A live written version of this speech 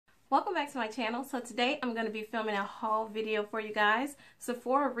Welcome back to my channel. So today I'm going to be filming a haul video for you guys.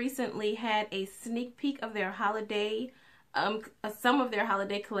 Sephora recently had a sneak peek of their holiday, some of their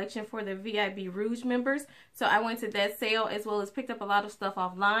holiday collection for their VIB Rouge members. So I went to that sale as well as picked up a lot of stuff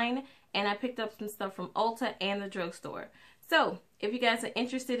offline, and I picked up some stuff from Ulta and the drugstore. So if you guys are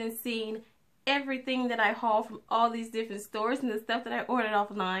interested in seeing everything that I haul from all these different stores and the stuff that I ordered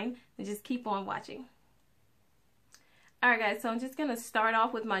offline, then just keep on watching. Alright guys, so I'm just going to start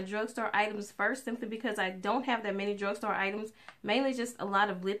off with my drugstore items first, simply because I don't have that many drugstore items, mainly just a lot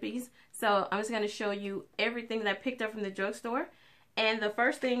of lippies. So I'm just going to show you everything that I picked up from the drugstore. And the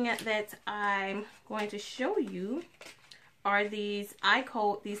first thing that I'm going to show you are these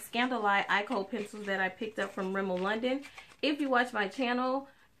Scandal Eye Coat pencils that I picked up from Rimmel London. If you watch my channel,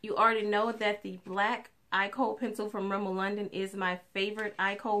 you already know that the black eye coat pencil from Rimmel London is my favorite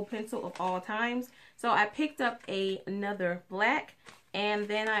eye coat pencil of all times. So I picked up another black, and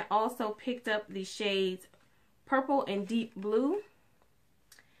then I also picked up the shades purple and deep blue.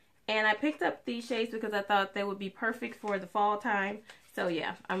 And I picked up these shades because I thought they would be perfect for the fall time. So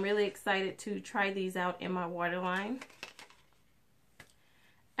yeah, I'm really excited to try these out in my waterline.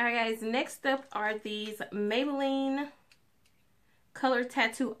 Alright guys, next up are these Maybelline Color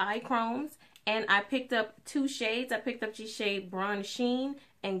Tattoo Eye Chromes. And I picked up two shades. I picked up the shade Bronze Sheen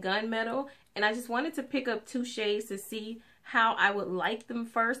and Gunmetal. And I just wanted to pick up two shades to see how I would like them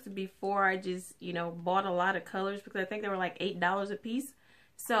first before I just, bought a lot of colors, because I think they were like $8 a piece.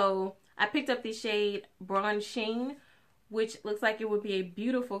 So I picked up the shade Bronze Sheen, which looks like it would be a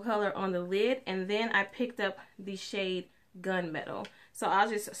beautiful color on the lid. And then I picked up the shade Gunmetal. So I'll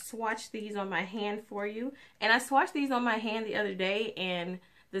just swatch these on my hand for you. And I swatched these on my hand the other day, and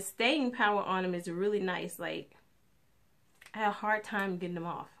the staying power on them is really nice. Like, I had a hard time getting them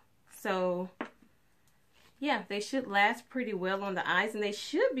off. So, yeah, they should last pretty well on the eyes. And they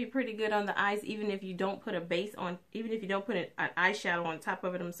should be pretty good on the eyes even if you don't put a base on, even if you don't put an eyeshadow on top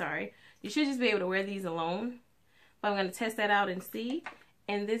of it, I'm sorry. You should just be able to wear these alone. But I'm going to test that out and see.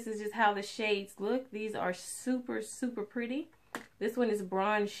 And this is just how the shades look. These are super, super pretty. This one is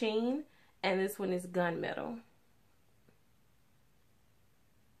Bronze Sheen, and this one is Gunmetal.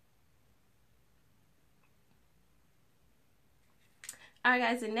 Alright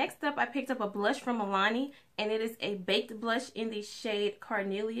guys, and next up I picked up a blush from Milani, and it is a baked blush in the shade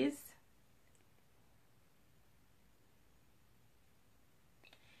Carnelius.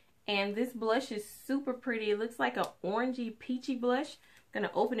 And this blush is super pretty. It looks like an orangey peachy blush. I'm going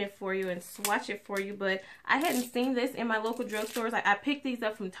to open it for you and swatch it for you, but I hadn't seen this in my local drugstores. I picked these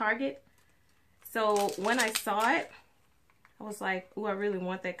up from Target. So when I saw it, I was like, ooh, I really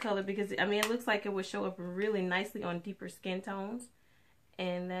want that color, because I mean, it looks like it would show up really nicely on deeper skin tones.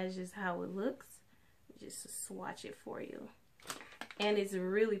 And that's just how it looks. Just swatch it for you. And it's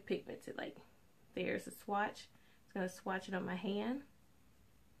really pigmented. Like, there's a swatch. I'm going to swatch it on my hand.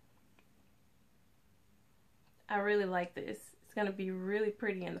 I really like this. It's going to be really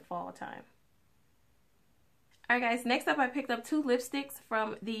pretty in the fall time. Alright guys, next up I picked up two lipsticks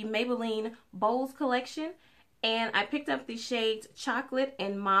from the Maybelline Bold collection. And I picked up the shades Chocolate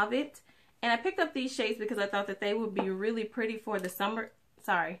and Mauve. And I picked up these shades because I thought that they would be really pretty for the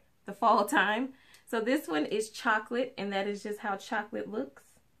the fall time. So this one is Chocolate, and that is just how chocolate looks.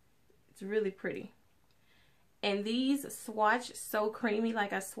 It's really pretty. And these swatch so creamy,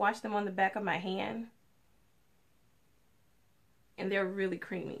 like I swatched them on the back of my hand. And they're really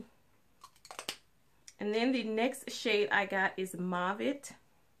creamy. And then the next shade I got is Mauve. I'm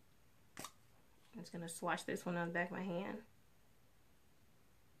just going to swatch this one on the back of my hand.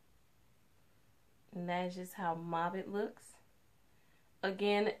 And that is just how Mauve looks.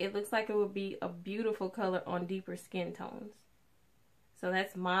 Again, it looks like it would be a beautiful color on deeper skin tones. So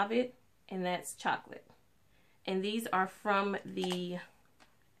that's Mauve, and that's Chocolate. And these are from the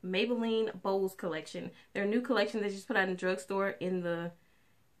Maybelline Bold collection. Their new collection they just put out in the drugstore in the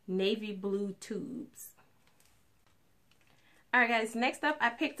navy blue tubes. Alright guys, next up I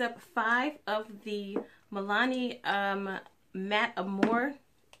picked up 5 of the Milani Matte Amore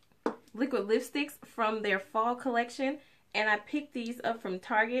liquid lipsticks from their fall collection. And I picked these up from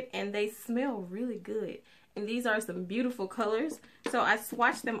Target, and they smell really good. And these are some beautiful colors. So I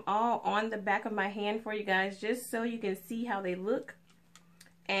swatched them all on the back of my hand for you guys, just so you can see how they look.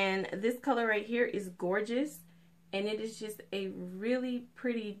 And this color right here is gorgeous. And it is just a really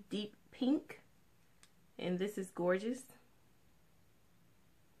pretty deep pink. And this is gorgeous.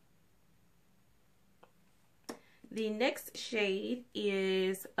 The next shade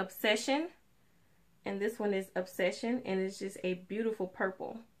is Obsession. And this one is Obsession, and it's just a beautiful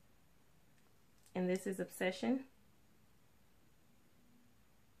purple. And this is Obsession.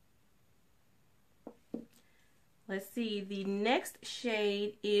 Let's see, the next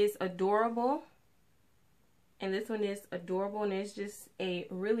shade is Adorable. And this one is Adorable, and it's just a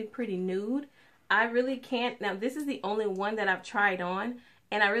really pretty nude. I really can't, now this is the only one that I've tried on,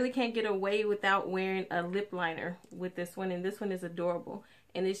 and I really can't get away without wearing a lip liner with this one, and this one is Adorable.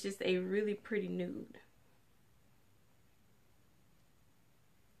 And it's just a really pretty nude.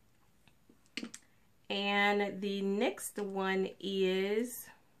 And the next one is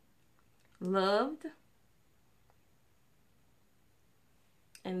Loved.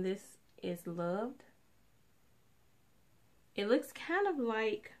 And this is Loved. It looks kind of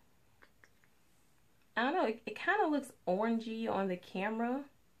like, I don't know, it kind of looks orangey on the camera.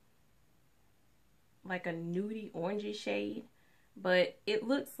 Like a nudie orangey shade. But it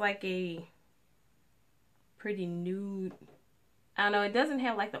looks like a pretty nude, I don't know, it doesn't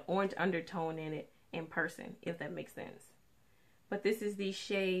have like the orange undertone in it in person, if that makes sense. But this is the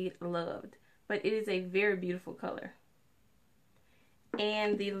shade Loved. But it is a very beautiful color.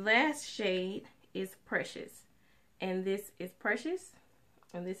 And the last shade is Precious. And this is Precious.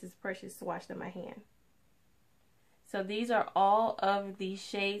 And this is Precious swatched in my hand. So these are all of the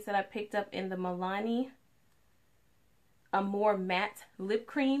shades that I picked up in the Milani a more matte lip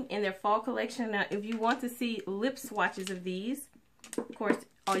cream in their fall collection. Now, if you want to see lip swatches of these, of course,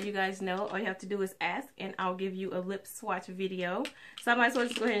 all you guys know, all you have to do is ask, and I'll give you a lip swatch video. So I might as well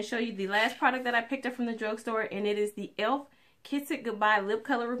just go ahead and show you the last product that I picked up from the drugstore, and it is the e.l.f. Kiss It Goodbye Lip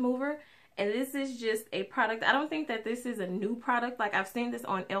Color Remover. And this is just a product, I don't think that this is a new product. Like, I've seen this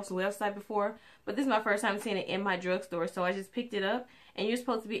on e.l.f.'s website before, but this is my first time seeing it in my drugstore, so I just picked it up. And you're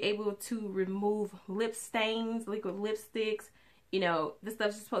supposed to be able to remove lip stains, liquid lipsticks, you know, this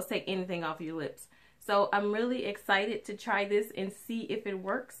stuff's supposed to take anything off your lips. So I'm really excited to try this and see if it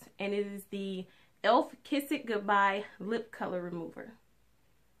works. And it is the e.l.f. Kiss It Goodbye Lip Color Remover.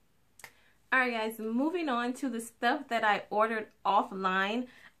 Alright guys, moving on to the stuff that I ordered offline.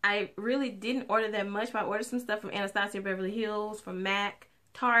 I really didn't order that much, but I ordered some stuff from Anastasia Beverly Hills, from MAC,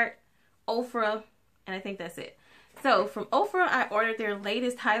 Tarte, Ofra, and I think that's it. So from Ofra, I ordered their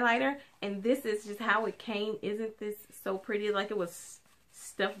latest highlighter, and this is just how it came. Isn't this so pretty? Like, it was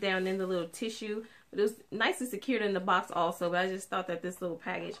stuffed down in the little tissue, but it was nicely secured in the box also. But I just thought that this little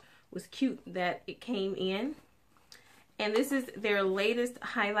package was cute that it came in. And this is their latest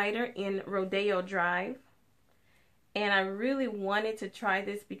highlighter in Rodeo Drive. And I really wanted to try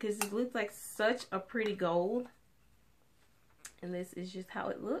this because it looks like such a pretty gold. And this is just how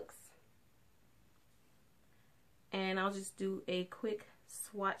it looks. And I'll just do a quick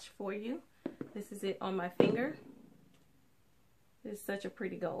swatch for you. This is it on my finger. It's such a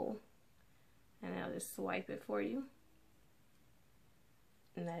pretty gold. And I'll just swipe it for you.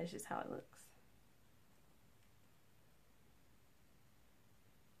 And that is just how it looks.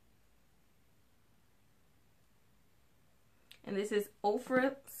 And this is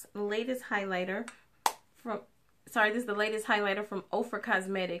Ofra's latest highlighter from, this is the latest highlighter from Ofra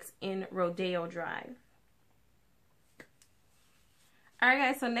Cosmetics in Rodeo Drive. Alright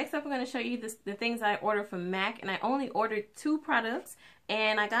guys, so next up I'm going to show you the things I ordered from MAC. And I only ordered 2 products,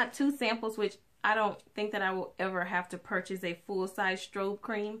 and I got 2 samples, which I don't think that I will ever have to purchase a full-size strobe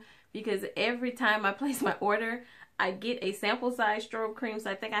cream, because every time I place my order, I get a sample-size strobe cream. So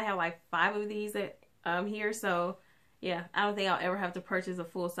I think I have like 5 of these at, here, so yeah, I don't think I'll ever have to purchase a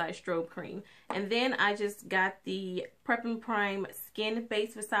full-size strobe cream. And then I just got the Prep and Prime Skin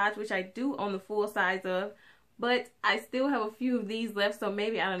Base Visage, which I do own the full size of. But I still have a few of these left, so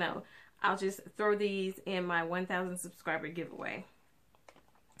maybe, I don't know, I'll just throw these in my 1,000 subscriber giveaway.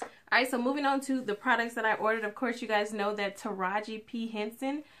 Alright, so moving on to the products that I ordered. Of course, you guys know that Taraji P.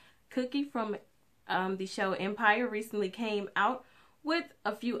 Henson cookie from the show Empire recently came out with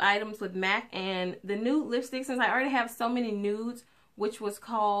a few items with MAC, and the nude lipstick, since I already have so many nudes, which was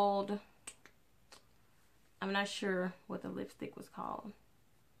called, I'm not sure what the lipstick was called,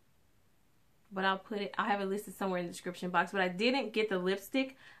 but I'll have it listed somewhere in the description box. But I didn't get the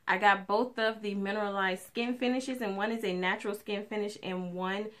lipstick. I got both of the mineralized skin finishes, and one is a natural skin finish and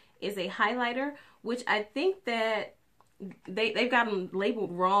one is a highlighter, which I think that they've got them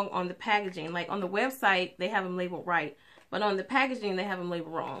labeled wrong on the packaging. Like on the website, they have them labeled right, but on the packaging, they have them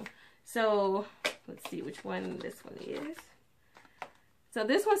labeled wrong. So let's see which one this one is. So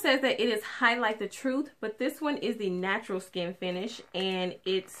this one says that it is Highlight the Truth, but this one is the natural skin finish, and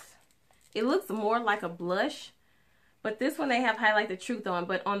it looks more like a blush. But this one they have Highlight the Truth on,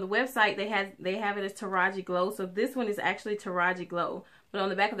 but on the website they have it as Taraji Glow. So this one is actually Taraji Glow, but on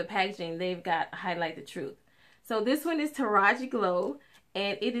the back of the packaging they've got Highlight the Truth. So this one is Taraji Glow,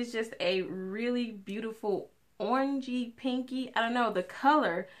 and it is just a really beautiful orangey pinky. I don't know, the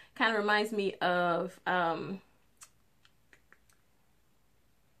color kind of reminds me of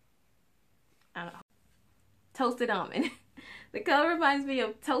I don't know, toasted almond. The color reminds me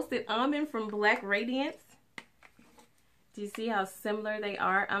of toasted almond from Black Radiance. Do you see how similar they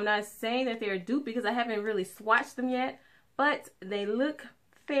are? I'm not saying that they're a dupe because I haven't really swatched them yet, but they look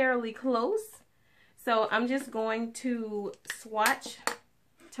fairly close. So I'm just going to swatch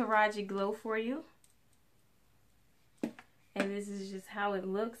Taraji Glow for you. And this is just how it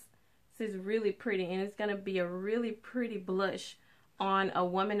looks. This is really pretty, and it's going to be a really pretty blush on a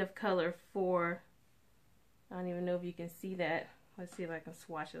woman of color for, I don't even know if you can see that. Let's see if I can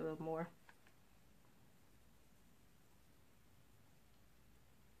swatch it a little more.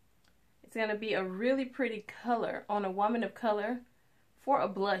 It's going to be a really pretty color on a woman of color for a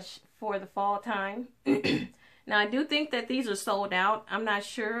blush for the fall time. Now, I do think that these are sold out. I'm not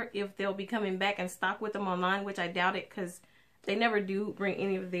sure if they'll be coming back in stock with them online, which I doubt it because they never do bring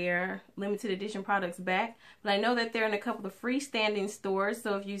any of their limited edition products back. But I know that they're in a couple of freestanding stores.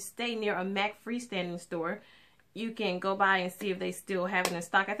 So if you stay near a MAC freestanding store, you can go by and see if they still have it in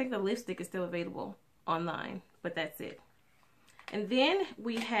stock. I think the lipstick is still available online, but that's it. And then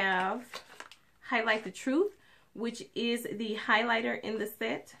we have Highlight the Truth, which is the highlighter in the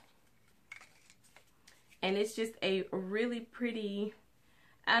set. And it's just a really pretty,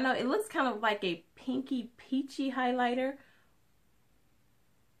 I don't know, it looks kind of like a pinky peachy highlighter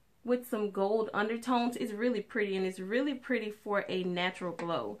with some gold undertones. It's really pretty, and it's really pretty for a natural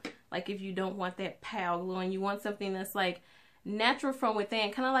glow. Like if you don't want that pale glow and you want something that's like natural from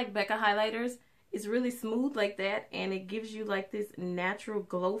within, kind of like Becca highlighters. It's really smooth like that, and it gives you like this natural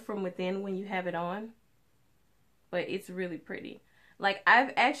glow from within when you have it on. But it's really pretty. Like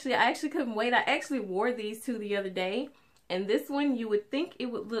I actually couldn't wait. I actually wore these two the other day, and this one you would think it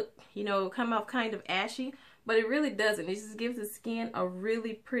would look, you know, come off kind of ashy, but it really doesn't. It just gives the skin a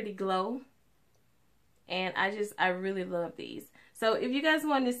really pretty glow, and I really love these. So if you guys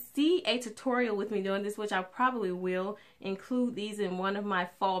want to see a tutorial with me doing this, which I probably will include these in one of my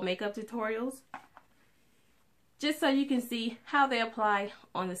fall makeup tutorials, just so you can see how they apply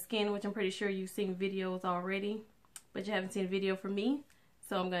on the skin, which I'm pretty sure you've seen videos already, but you haven't seen a video from me.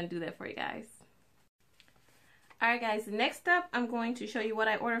 So I'm going to do that for you guys. Alright guys, next up I'm going to show you what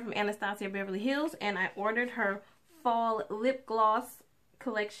I ordered from Anastasia Beverly Hills, and I ordered her fall lip gloss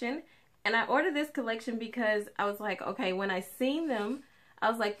collection. And I ordered this collection because I was like, okay, when I seen them, I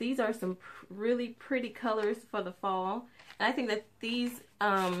was like, these are some really pretty colors for the fall. And I think that these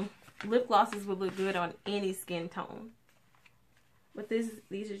lip glosses would look good on any skin tone. But these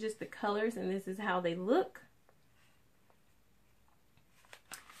are just the colors, and this is how they look.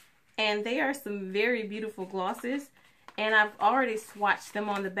 And they are some very beautiful glosses. And I've already swatched them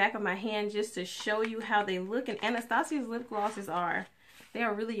on the back of my hand just to show you how they look. And Anastasia's lip glosses they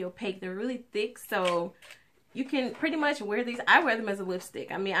are really opaque. They're really thick, so you can pretty much wear these. I wear them as a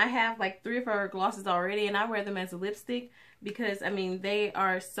lipstick. I mean, I have like 3 of her glosses already, and I wear them as a lipstick because, I mean, they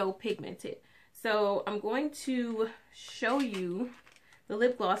are so pigmented. So I'm going to show you the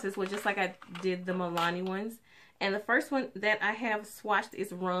lip glosses, well, just like I did the Milani ones. And the first one that I have swatched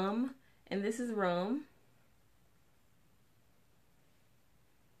is Rum, and this is Rum.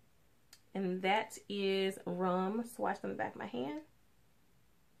 And that is Rum, swatched on the back of my hand.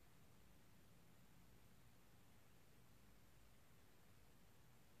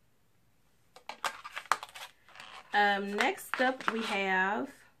 Next up we have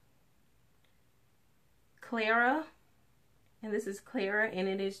Clara, and this is Clara, and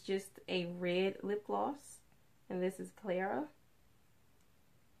it is just a red lip gloss, and this is Clara.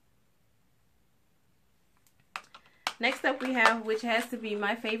 Next up we have, which has to be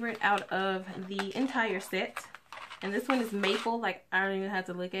my favorite out of the entire set, and this one is Maple. Like, I don't even have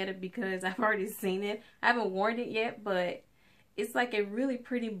to look at it because I've already seen it. I haven't worn it yet, but it's like a really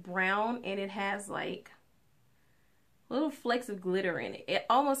pretty brown, and it has like little flecks of glitter in it. It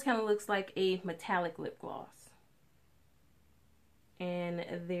almost kind of looks like a metallic lip gloss. And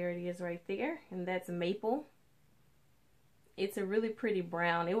there it is right there. And that's Maple. It's a really pretty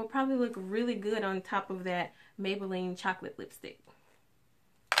brown. It would probably look really good on top of that Maybelline chocolate lipstick.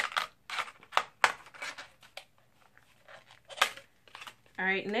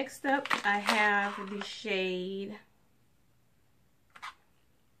 Alright, next up I have the shade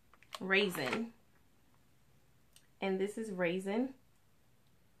Raisin. And this is Raisin.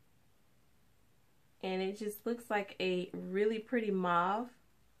 And it just looks like a really pretty mauve.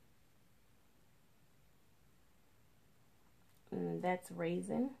 And that's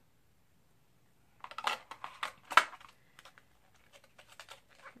Raisin. I'm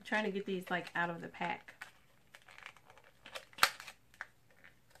trying to get these like out of the pack.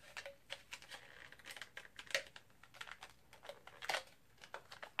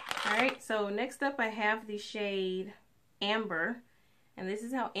 Alright, So next up I have the shade Amber, and this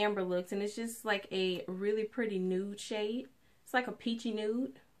is how Amber looks, and it's just like a really pretty nude shade. It's like a peachy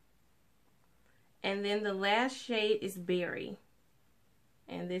nude. And then the last shade is Berry,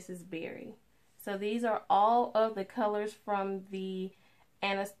 and this is Berry. So these are all of the colors from the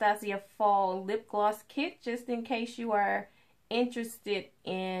Anastasia Fall Lip Gloss Kit, just in case you are interested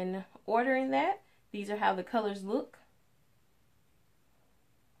in ordering that. These are how the colors look.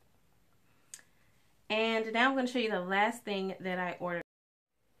 And now I'm going to show you the last thing that I ordered.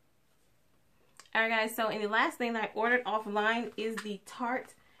 Alright guys, so the last thing that I ordered offline is the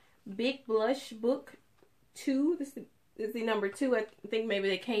Tarte Big Blush Book 2. This is the number 2. I think maybe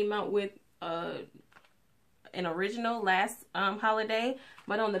they came out with an original last holiday.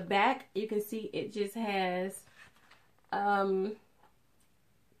 But on the back, you can see it just has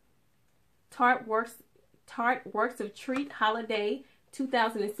Tarte Works of Treat Holiday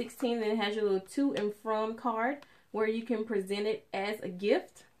 2016. Then it has your little to and from card where you can present it as a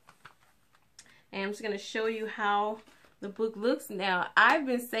gift. And I'm just going to show you how the book looks. Now, I've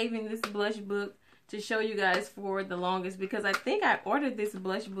been saving this blush book to show you guys for the longest, because I think I ordered this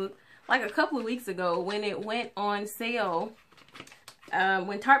blush book like a couple of weeks ago when it went on sale.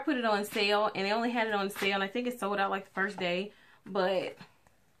 When Tarte put it on sale, and they only had it on sale, and I think it sold out like the first day. But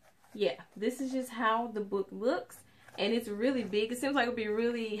yeah, this is just how the book looks, and it's really big. It seems like it would be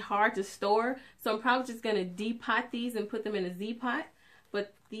really hard to store, so I'm probably just going to depot these and put them in a Z-pot.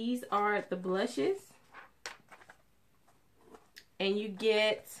 But these are the blushes, and you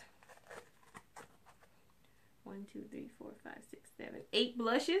get 1, 2, 3, 4, 5, 6, 7, 8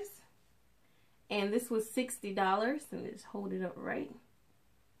 blushes, and this was $60. And just hold it up right.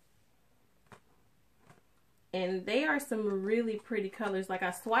 And they are some really pretty colors. Like,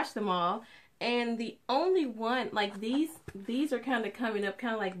 I swatched them all, and the only one, like these are kind of coming up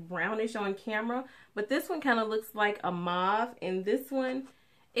kind of like brownish on camera, but this one kind of looks like a mauve, and this one,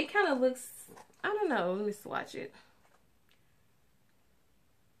 it kind of looks, I don't know, let me swatch it.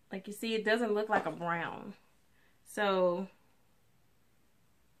 Like, you see, it doesn't look like a brown. So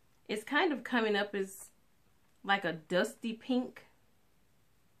it's kind of coming up as like a dusty pink.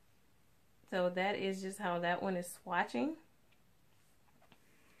 So that is just how that one is swatching.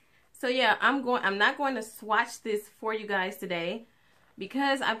 So yeah, I'm not going to swatch this for you guys today,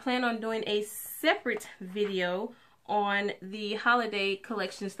 because I plan on doing a separate video on the holiday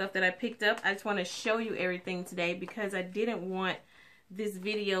collection stuff that I picked up. I just want to show you everything today because I didn't want this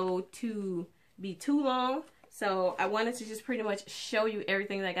video to be too long. So I wanted to just pretty much show you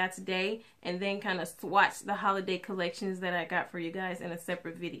everything that I got today, and then kind of swatch the holiday collections that I got for you guys in a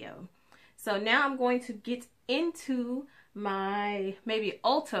separate video. So now I'm going to get into my maybe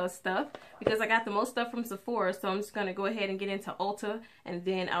Ulta stuff, because I got the most stuff from Sephora. So I'm just going to go ahead and get into Ulta, and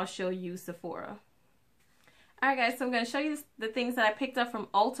then I'll show you Sephora. Alright guys, so I'm going to show you the things that I picked up from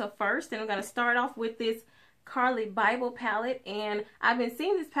Ulta first, and I'm going to start off with this Carly Bible palette. And I've been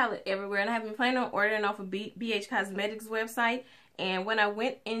seeing this palette everywhere, and I've been planning on ordering off of ABH Cosmetics website. And when I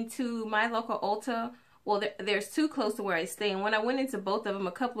went into my local Ulta, well, there's two close to where I stay, and when I went into both of them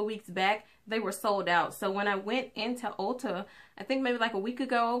a couple of weeks back, they were sold out. So when I went into Ulta, I think maybe like a week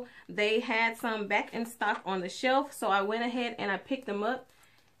ago, they had some back in stock on the shelf. So I went ahead and I picked them up,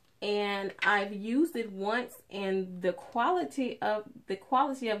 and I've used it once, and the quality of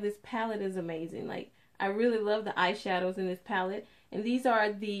this palette is amazing. Like, I really love the eyeshadows in this palette. And these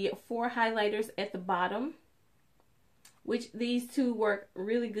are the 4 highlighters at the bottom, which these two work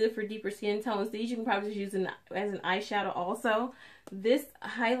really good for deeper skin tones. These you can probably just use as an eyeshadow also. This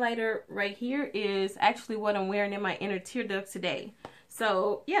highlighter right here is actually what I'm wearing in my inner tear duct today.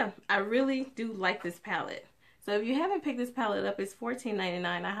 So yeah, I really do like this palette. So if you haven't picked this palette up, it's $14.99.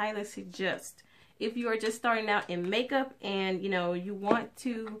 I highly suggest, if you are just starting out in makeup and you want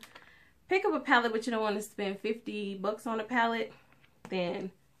to pick up a palette but you don't want to spend $50 on a palette, then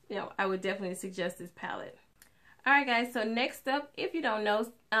I would definitely suggest this palette. Alright guys, so next up, if you don't know,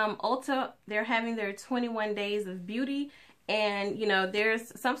 Ulta, they're having their 21 days of beauty, and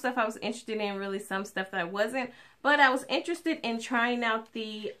there's some stuff I was interested in, really some stuff that I wasn't, but I was interested in trying out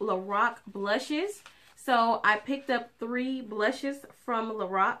the Lorac blushes. So I picked up 3 blushes from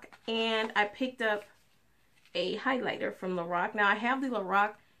Lorac, and I picked up a highlighter from Lorac. Now I have the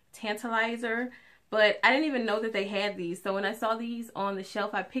Lorac Tantalizer, but I didn't even know that they had these. So when I saw these on the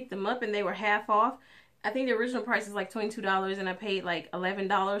shelf, I picked them up, and they were half off. I think the original price is like $22, and I paid like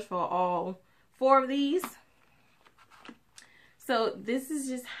 $11 for all 4 of these. So this is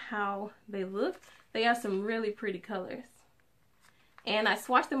just how they look. They are some really pretty colors. And I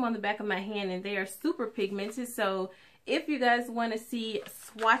swatched them on the back of my hand, and they are super pigmented. So If you guys want to see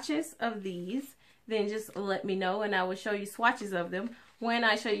swatches of these, then just let me know and I will show you swatches of them when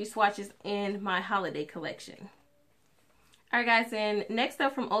I show you swatches in my holiday collection. Alright guys, and next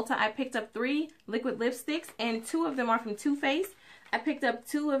up from Ulta, I picked up 3 liquid lipsticks, and 2 of them are from Too Faced. I picked up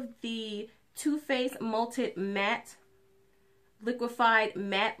 2 of the Too Faced Malted Matte Liquefied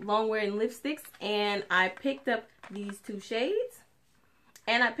Matte Long-Wearing Lipsticks, and I picked up these 2 shades.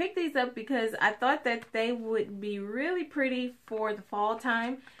 And I picked these up because I thought that they would be really pretty for the fall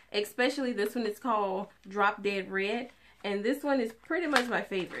time, especially this one. It's called Drop Dead Red, and this one is pretty much my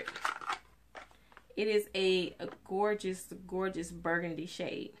favorite. It is a gorgeous, gorgeous burgundy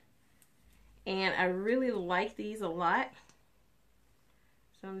shade. And I really like these a lot.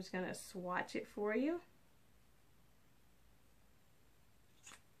 So I'm just going to swatch it for you.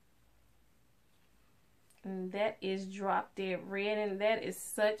 And that is Drop Dead Red. And that is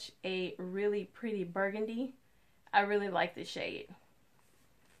such a really pretty burgundy. I really like the shade.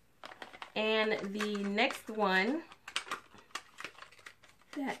 And the next one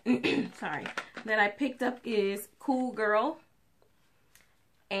that that I picked up is Cool Girl,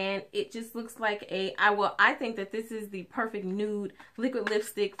 and it just looks like I think that this is the perfect nude liquid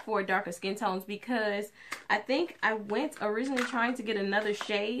lipstick for darker skin tones, because I think I went originally trying to get another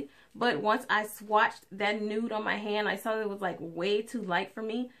shade, but once I swatched that nude on my hand, I saw that it was like way too light for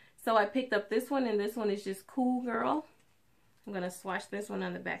me, so I picked up this one, and this one is just Cool Girl. I'm gonna swatch this one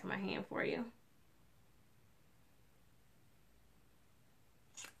on the back of my hand for you.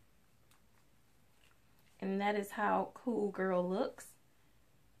 And that is how Cool Girl looks.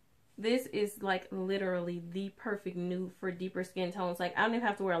 This is like literally the perfect nude for deeper skin tones. Like, I don't even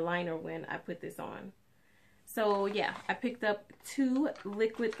have to wear a liner when I put this on. So yeah, I picked up 2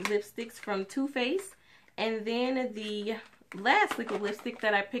 liquid lipsticks from Too Faced. And then the last liquid lipstick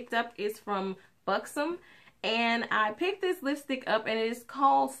that I picked up is from Buxom. And I picked this lipstick up, and it is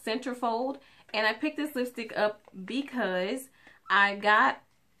called Centerfold. And I picked this lipstick up because I got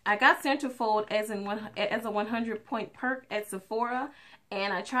Centerfold as a 100-point perk at Sephora,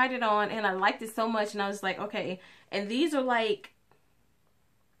 and I tried it on and I liked it so much, and I was like, okay. And these are like,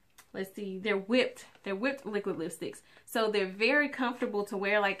 let's see, they're whipped liquid lipsticks, so they're very comfortable to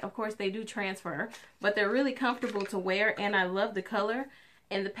wear. Like, of course they do transfer, but they're really comfortable to wear, and I love the color,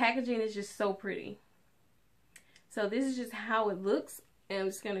 and the packaging is just so pretty. So this is just how it looks, and I'm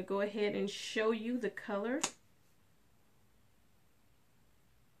just gonna go ahead and show you the color.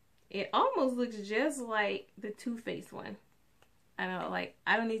 It almost looks just like the Too Faced one. I know, like,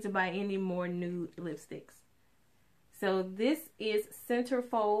 I don't need to buy any more nude lipsticks. So this is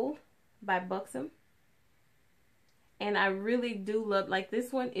Centerfold by Buxom. And I really do love, like,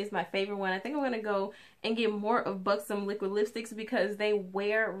 this one is my favorite one. I think I'm going to go and get more of Buxom liquid lipsticks because they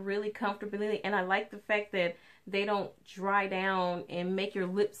wear really comfortably. And I like the fact that they don't dry down and make your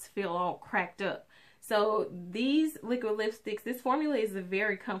lips feel all cracked up. So these liquid lipsticks, this formula is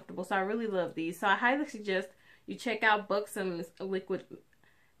very comfortable, so I really love these. So I highly suggest you check out Buxom's liquid,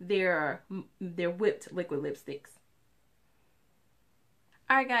 their whipped liquid lipsticks.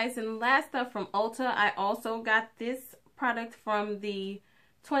 Alright guys, and last up from Ulta, I also got this product from the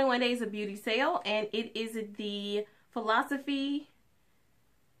 21 Days of Beauty sale, and it is the Philosophy,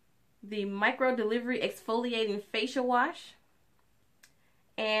 the Micro Delivery Exfoliating Facial Wash.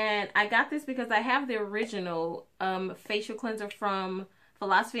 And I got this because I have the original facial cleanser from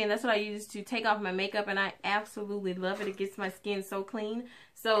Philosophy, and that's what I use to take off my makeup, and I absolutely love it. It gets my skin so clean.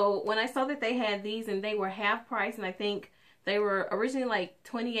 So when I saw that they had these and they were half price, and I think they were originally like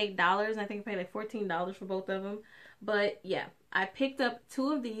 $28, and I think I paid like $14 for both of them. But yeah, I picked up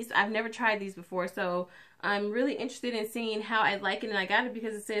 2 of these. I've never tried these before, so I'm really interested in seeing how I like it, and I got it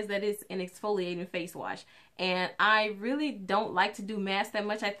because it says that it's an exfoliating face wash. And I really don't like to do masks that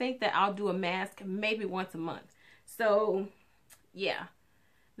much. I think that I'll do a mask maybe once a month. So yeah,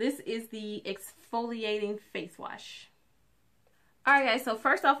 this is the exfoliating face wash. Alright guys, so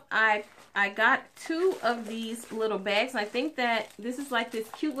first off, I got 2 of these little bags. I think that this is like this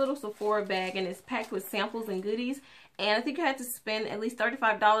cute little Sephora bag, and it's packed with samples and goodies. And I think I had to spend at least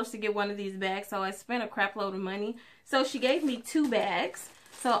 $35 to get one of these bags, so I spent a crap load of money. So she gave me 2 bags.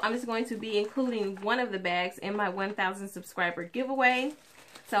 So I'm just going to be including one of the bags in my 1,000 subscriber giveaway.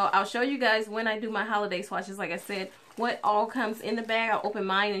 So I'll show you guys when I do my holiday swatches, like I said, what all comes in the bag. I'll open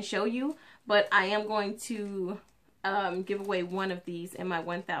mine and show you. But I am going to give away one of these in my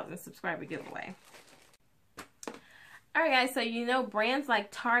 1,000 subscriber giveaway. Alright guys, so you know brands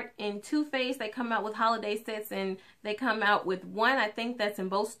like Tarte and Too Faced, they come out with holiday sets, and they come out with one, I think, that's in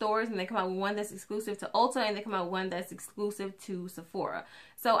both stores, and they come out with one that's exclusive to Ulta, and they come out with one that's exclusive to Sephora.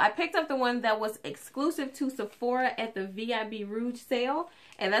 So I picked up the one that was exclusive to Sephora at the VIB Rouge sale,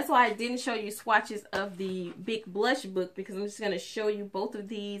 and that's why I didn't show you swatches of the big blush book, because I'm just going to show you both of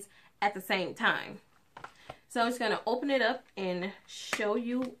these at the same time. So I'm just going to open it up and show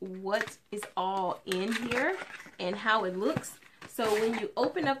you what is all in here and how it looks. So when you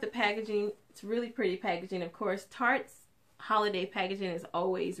open up the packaging, it's really pretty packaging. Of course, Tarte's holiday packaging is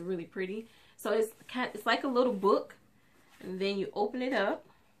always really pretty. So it's like a little book, and then you open it up,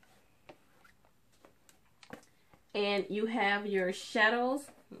 and you have your shadows.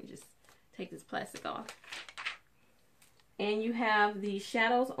 Let me just take this plastic off. And you have the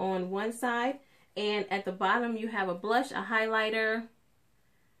shadows on one side. And at the bottom you have a blush, a highlighter.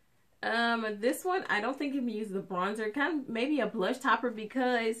 This one, I don't think you can use the bronzer, kind of maybe a blush topper,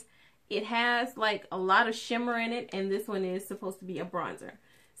 because it has like a lot of shimmer in it, and this one is supposed to be a bronzer.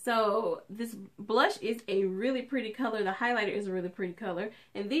 So this blush is a really pretty color. The highlighter is a really pretty color.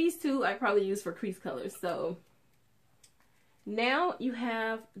 And these two I probably use for crease colors. So now you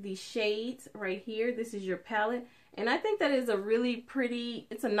have the shades right here. This is your palette. And I think that is a really pretty,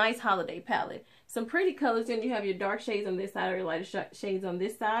 it's a nice holiday palette. Some pretty colors, and you have your dark shades on this side or your lighter shades on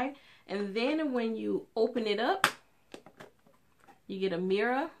this side. And then when you open it up, you get a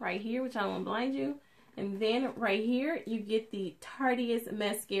mirror right here, which I don't want to blind you. And then right here, you get the Tarteist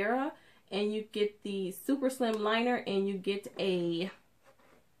mascara, and you get the super slim liner, and you get a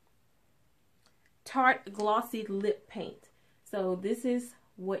Tarte glossy lip paint. So this is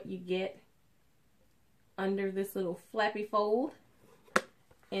what you get under this little flappy fold,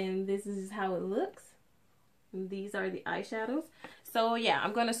 and this is how it looks. And these are the eyeshadows. So yeah,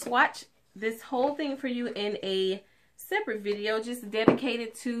 I'm going to swatch this whole thing for you in a separate video, just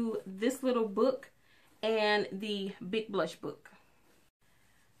dedicated to this little book and the big blush book.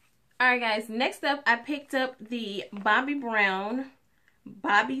 Alright guys, next up I picked up the Bobbi Brown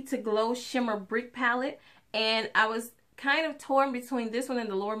Bobbi to Glow Shimmer Brick Palette, and I was kind of torn between this one and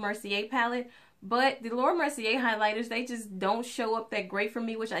the Laura Mercier palette. But the Laura Mercier highlighters, they just don't show up that great for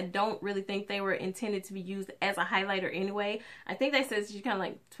me, which I don't really think they were intended to be used as a highlighter anyway. I think they said you're kind of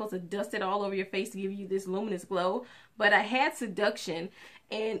like supposed to dust it all over your face to give you this luminous glow. But I had Seduction,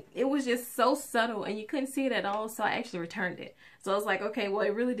 and it was just so subtle, and you couldn't see it at all, so I actually returned it. So I was like, okay, well,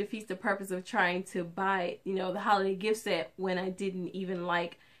 it really defeats the purpose of trying to buy, you know, the holiday gift set when I didn't even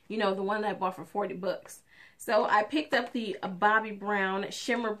like, you know, the one that I bought for 40 bucks. So I picked up the Bobbi Brown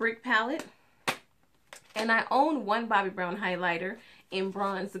Shimmer Brick Palette. And I own one Bobbi Brown highlighter in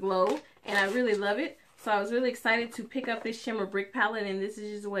Bronze Glow, and I really love it. So I was really excited to pick up this Shimmer Brick palette, and this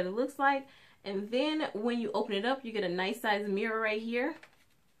is just what it looks like. And then when you open it up, you get a nice size mirror right here.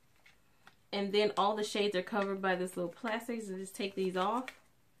 And then all the shades are covered by this little plastic, so just take these off.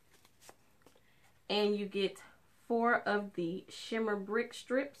 And you get 4 of the Shimmer Brick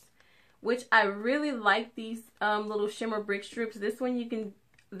strips, which I really like these little Shimmer Brick strips. This one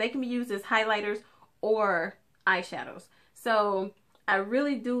they can be used as highlighters or eyeshadows. So I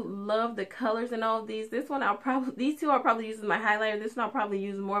really do love the colors in all of these. This one these two I'll probably use as my highlighter. This one I'll probably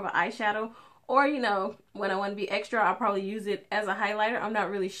use more of an eyeshadow, or you know, when I want to be extra, I'll probably use it as a highlighter. I'm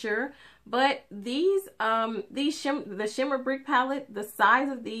not really sure. But the Shimmer Brick palette, the size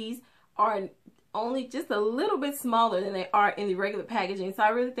of these are only just a little bit smaller than they are in the regular packaging. So I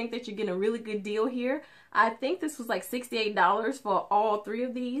really think that you're getting a really good deal here. I think this was like $68 for all 3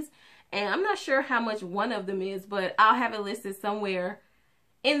 of these. And I'm not sure how much one of them is, but I'll have it listed somewhere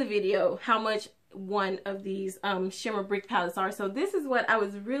in the video how much one of these Shimmer Brick palettes are. So this is what I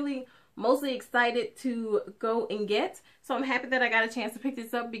was really mostly excited to go and get. So I'm happy that I got a chance to pick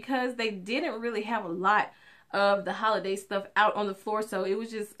this up, because they didn't really have a lot of the holiday stuff out on the floor, so it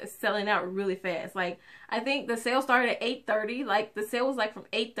was just selling out really fast. Like, I think the sale started at 8:30. Like, the sale was like from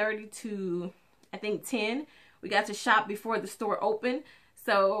 8:30 to I think 10. We got to shop before the store opened.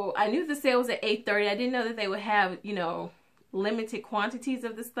 So I knew the sale was at 8:30. I didn't know that they would have, you know, limited quantities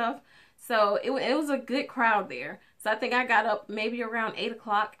of the stuff. So it was a good crowd there. So I think I got up maybe around 8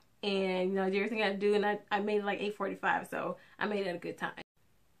 o'clock and, you know, did everything I had to do, and I made it like 8:45. So I made it at a good time.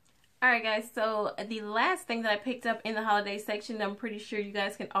 Alright guys, so the last thing that I picked up in the holiday section, I'm pretty sure you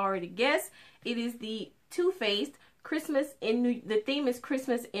guys can already guess. It is the Too Faced Christmas the theme is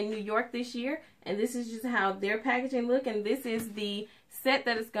Christmas in New York this year, and this is just how their packaging look, and this is the set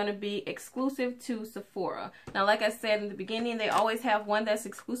that is going to be exclusive to Sephora. Now, like I said in the beginning, they always have one that's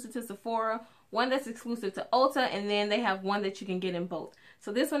exclusive to Sephora, one that's exclusive to Ulta, and then they have one that you can get in both.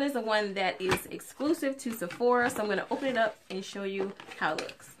 So this one is the one that is exclusive to Sephora. So I'm going to open it up and show you how it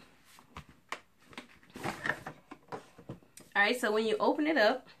looks. Alright, so when you open it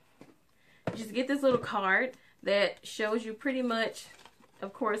up, you just get this little card that shows you pretty much,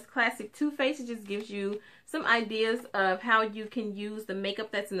 of course, classic Too Faced. It just gives you some ideas of how you can use the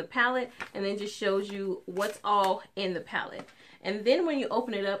makeup that's in the palette, and then just shows you what's all in the palette. And then when you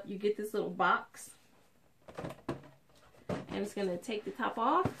open it up, you get this little box. I'm just going to take the top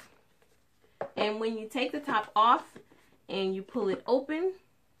off. And when you take the top off and you pull it open,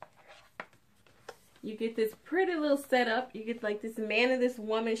 you get this pretty little setup. You get like this man and this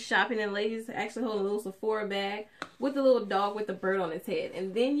woman shopping, and ladies actually holding a little Sephora bag with a little dog with a bird on its head.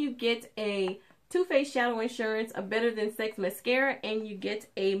 And then you get a Too Faced Shadow Insurance, a Better Than Sex mascara, and you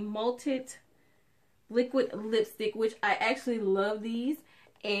get a Malted liquid lipstick, which I actually love these.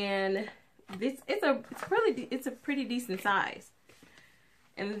 And this it's a pretty decent size.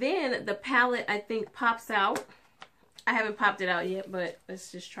 And then the palette, I think, pops out. I haven't popped it out yet, but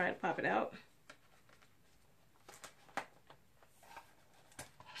let's just try to pop it out.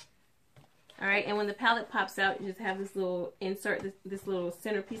 Alright, and when the palette pops out, you just have this little insert, this little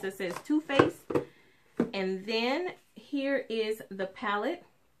centerpiece that says Too Faced. And then here is the palette.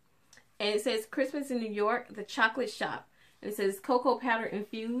 And it says Christmas in New York, the chocolate shop. And it says cocoa powder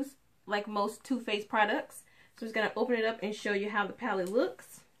infused, like most Too Faced products. So I'm just going to open it up and show you how the palette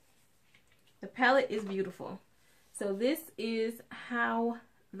looks. The palette is beautiful. So this is how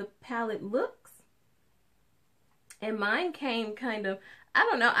the palette looks. And mine came kind of, I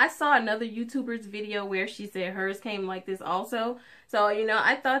don't know, I saw another YouTuber's video where she said hers came like this also. So, you know,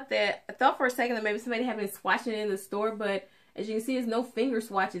 I thought for a second that maybe somebody had been swatching it in the store, but as you can see, there's no finger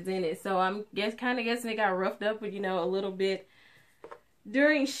swatches in it. So I'm kind of guessing it got roughed up with, you know, a little bit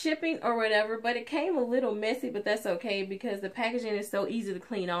during shipping or whatever. But it came a little messy, but that's okay because the packaging is so easy to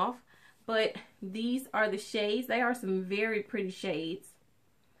clean off. But these are the shades. They are some very pretty shades.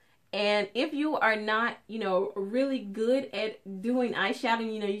 And if you are not, you know, really good at doing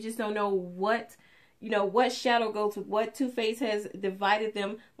eyeshadow, you know, you just don't know what, you know, what shadow goes with what, Too Faced has divided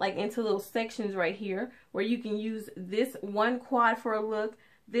them like into little sections right here where you can use this one quad for a look,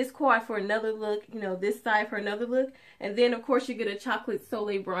 this quad for another look, you know, this side for another look. And then, of course, you get a chocolate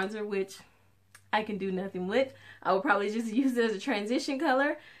Soleil bronzer, which I can do nothing with. I will probably just use it as a transition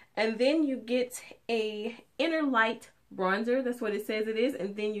color. And then you get a inner light bronzer, that's what it says it is,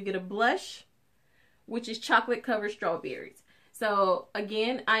 and then you get a blush, which is chocolate covered strawberries. So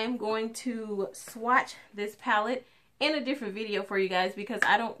again, I am going to swatch this palette in a different video for you guys because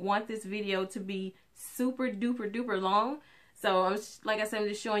I don't want this video to be super duper long. So I'm just, like I said, I'm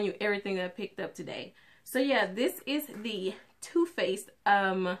just showing you everything that I picked up today. So yeah, this is the Too Faced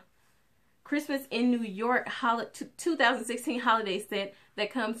Christmas in New York 2016 holiday set that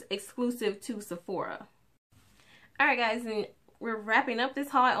comes exclusive to Sephora. Alright guys, and we're wrapping up this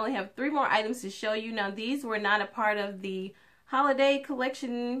haul. I only have 3 more items to show you. Now these were not a part of the holiday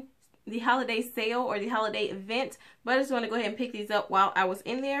collection, the holiday sale or the holiday event, but I just want to go ahead and pick these up while I was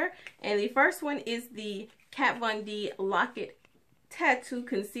in there. And the first one is the Kat Von D Lock-It Tattoo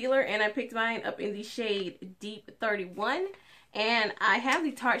Concealer, and I picked mine up in the shade Deep 31. And I have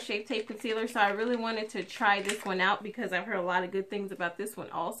the Tarte Shape Tape Concealer, so I really wanted to try this one out because I've heard a lot of good things about this one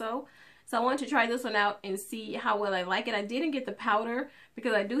also. So I wanted to try this one out and see how well I like it. I didn't get the powder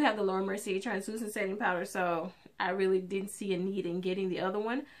because I do have the Laura Mercier Translucent Setting Powder, so I really didn't see a need in getting the other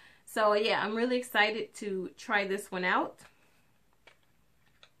one. So yeah, I'm really excited to try this one out.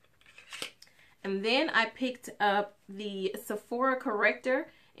 And then I picked up the Sephora corrector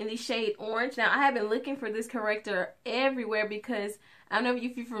in the shade Orange. Now, I have been looking for this corrector everywhere because I don't know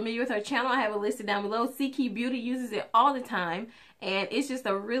if you're familiar with her channel. I have it listed down below. CK Beauty uses it all the time, and it's just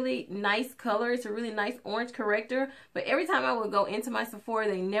a really nice color. It's a really nice orange corrector, but every time I would go into my Sephora,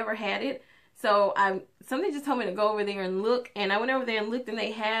 they never had it. So something just told me to go over there and look, and I went over there and looked, and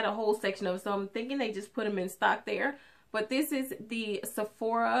they had a whole section of it. So I'm thinking they just put them in stock there. But this is the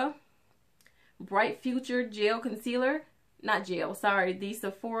Sephora Bright Future Gel Concealer. Not gel, sorry. The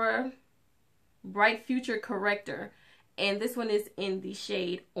Sephora Bright Future Corrector. And this one is in the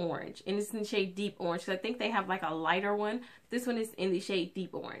shade Orange. And it's in the shade Deep Orange. So I think they have like a lighter one. This one is in the shade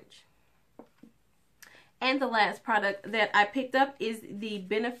Deep Orange. And the last product that I picked up is the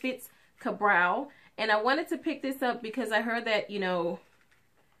Benefits Cabral. And I wanted to pick this up because I heard that, you know,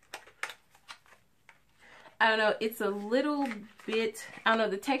 I don't know, it's a little bit, I don't know,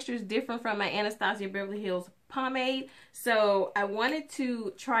 the texture is different from my Anastasia Beverly Hills pomade. So I wanted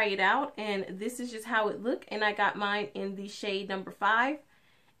to try it out, and this is just how it looked. And I got mine in the shade number 5.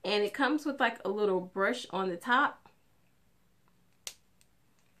 And it comes with like a little brush on the top.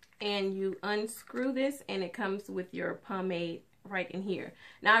 and you unscrew this and it comes with your pomade right in here.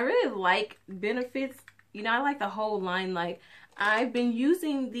 Now I really like Benefits. You know, I like the whole line. Like, I've been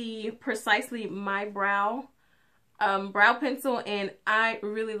using the Precisely My Brow brow pencil, and I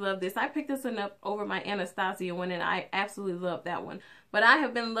really love this. I picked this one up over my Anastasia one, and I absolutely love that one. But I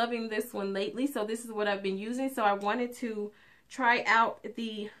have been loving this one lately, so this is what I've been using. So I wanted to try out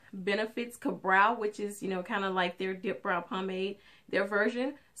the Benefits Ka-Brow, which is, you know, kind of like their dip brow pomade, their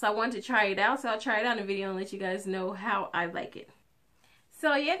version. So I wanted to try it out. So I'll try it out in a video and let you guys know how I like it.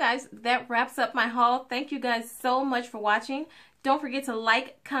 So yeah, guys, that wraps up my haul. Thank you guys so much for watching. Don't forget to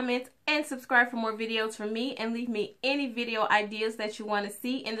like, comment, and subscribe for more videos from me, and leave me any video ideas that you want to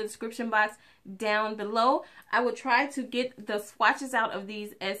see in the description box down below. I will try to get the swatches out of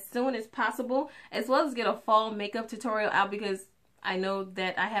these as soon as possible, as well as get a fall makeup tutorial out, because I know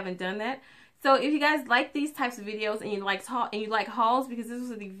that I haven't done that. So if you guys like these types of videos and you like hauls, because this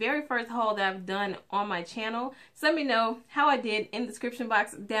was the very first haul that I've done on my channel, so let me know how I did in the description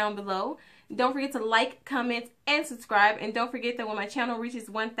box down below. Don't forget to like, comment, and subscribe. And don't forget that when my channel reaches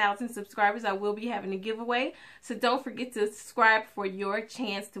 1,000 subscribers, I will be having a giveaway. So don't forget to subscribe for your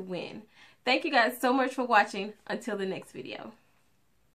chance to win. Thank you guys so much for watching. Until the next video.